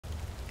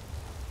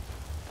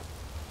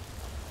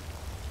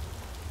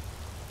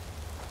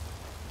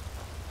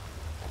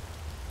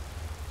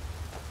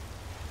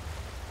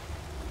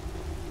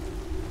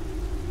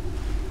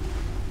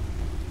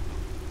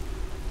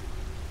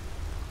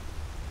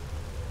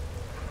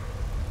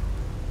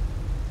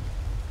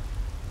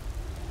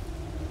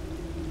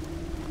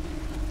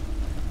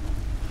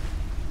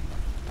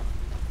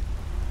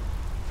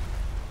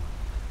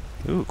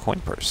Ooh, coin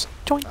purse.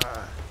 Joink.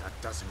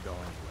 That doesn't go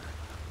anywhere.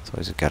 So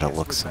always gotta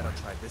look somewhere.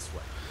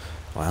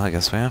 Well, I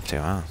guess we have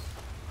to, huh?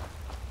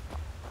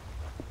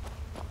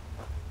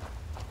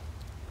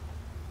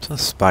 So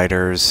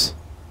spiders.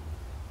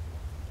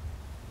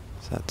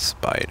 Is that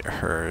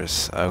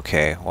spiders?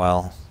 Okay,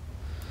 well,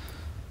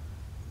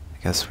 I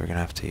guess we're gonna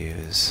have to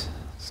use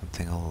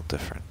something a little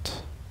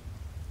different.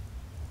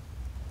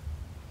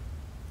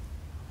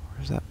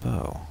 Where's that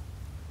bow?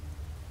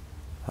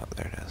 Oh,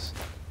 there it is.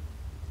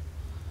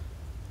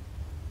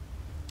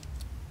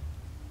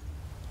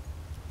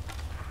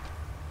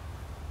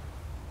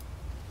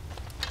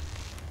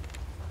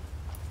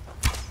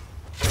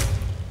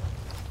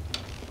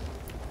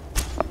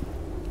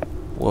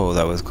 Whoa,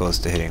 that was close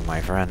to hitting my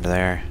friend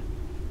there.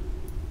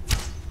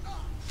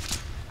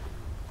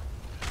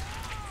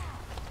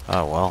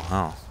 Oh, well,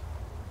 oh.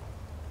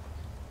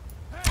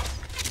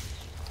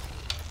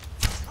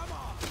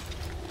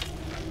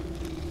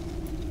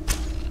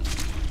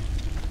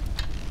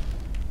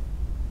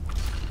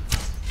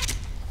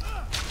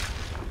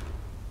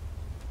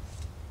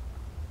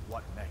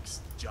 What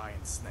next?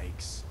 Giant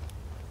snakes.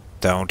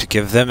 Don't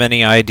give them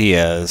any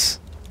ideas.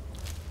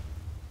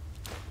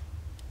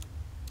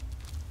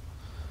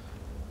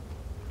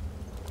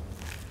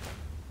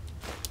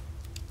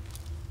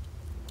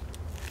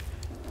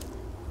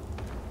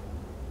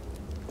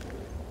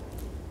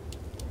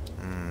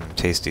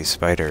 Tasty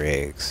spider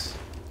eggs.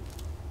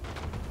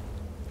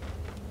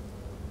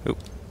 Oop.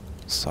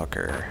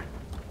 Sucker.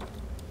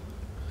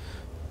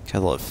 Got a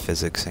lot of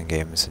physics in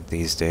games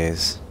these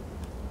days.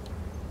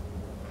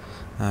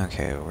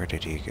 Okay, where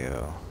did he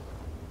go?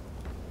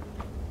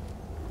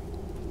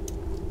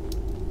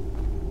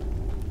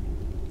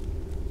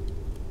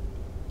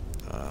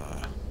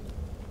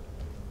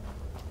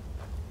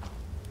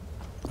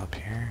 Up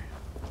here?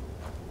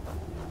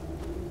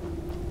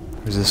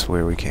 Or is this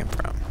where we came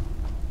from?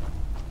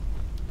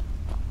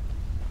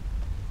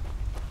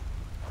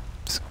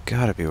 It's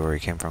gotta be where we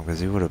came from,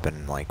 because he would have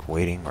been, like,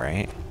 waiting,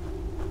 right?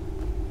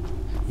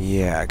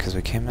 Yeah, because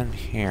we came in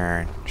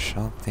here and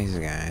shot these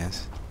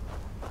guys.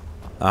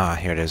 Ah,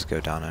 here it is.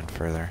 Go down in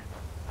further.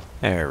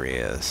 There he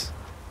is.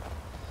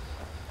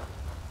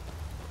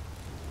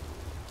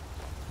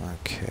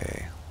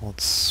 Okay,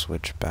 let's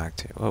switch back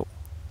to... Whoa.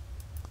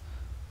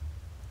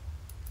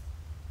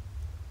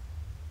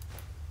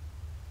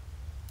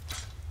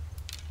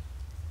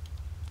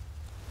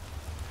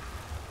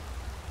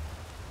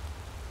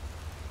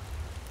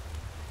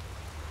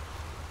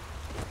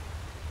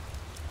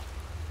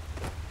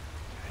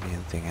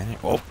 Anything in it?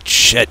 Oh,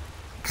 shit!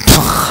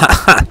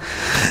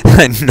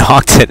 I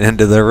knocked it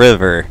into the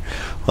river.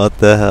 What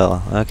the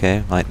hell?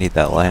 Okay, might need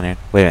that lantern.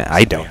 Wait a minute,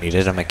 I don't need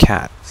it. I'm a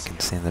cat. I can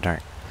see in the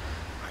dark.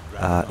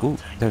 Ooh,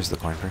 there's the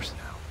coin purse.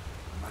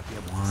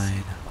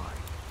 Wine.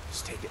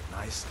 Just take it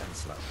nice and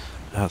slow.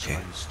 Okay.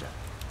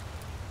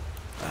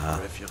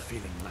 Or if you're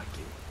feeling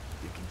lucky,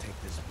 you can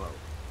take this bow.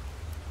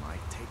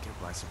 Might take you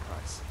by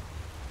surprise.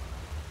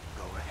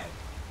 Go ahead.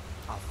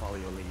 I'll follow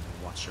your lead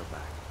and watch your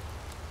back.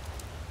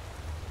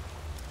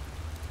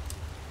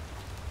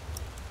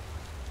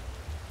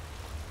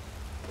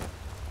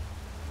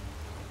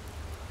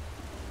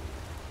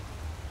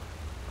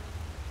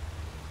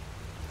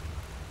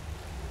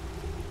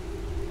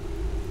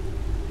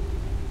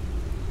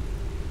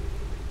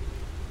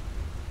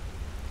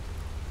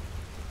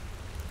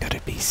 Gotta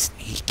be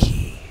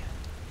sneaky.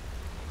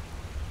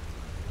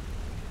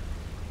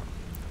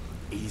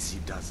 Easy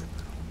does it.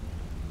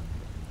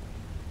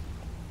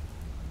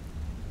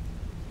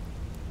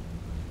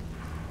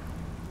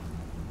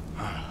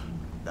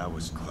 That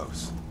was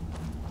close.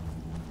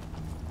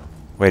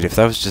 Wait, if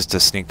that was just to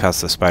sneak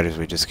past the spiders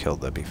we just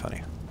killed, that'd be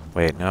funny.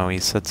 Wait, no, he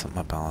said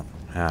something about...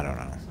 I don't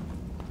know.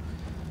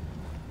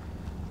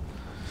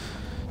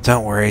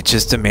 Don't worry, it's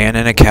just a man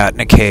and a cat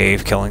in a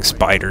cave killing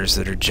spiders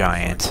that are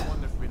giant.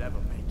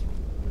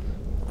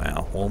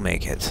 Well, we'll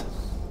make it.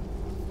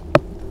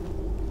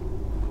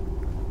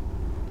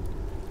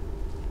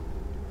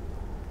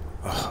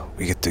 Oh,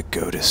 we get to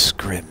go to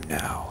Skyrim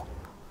now.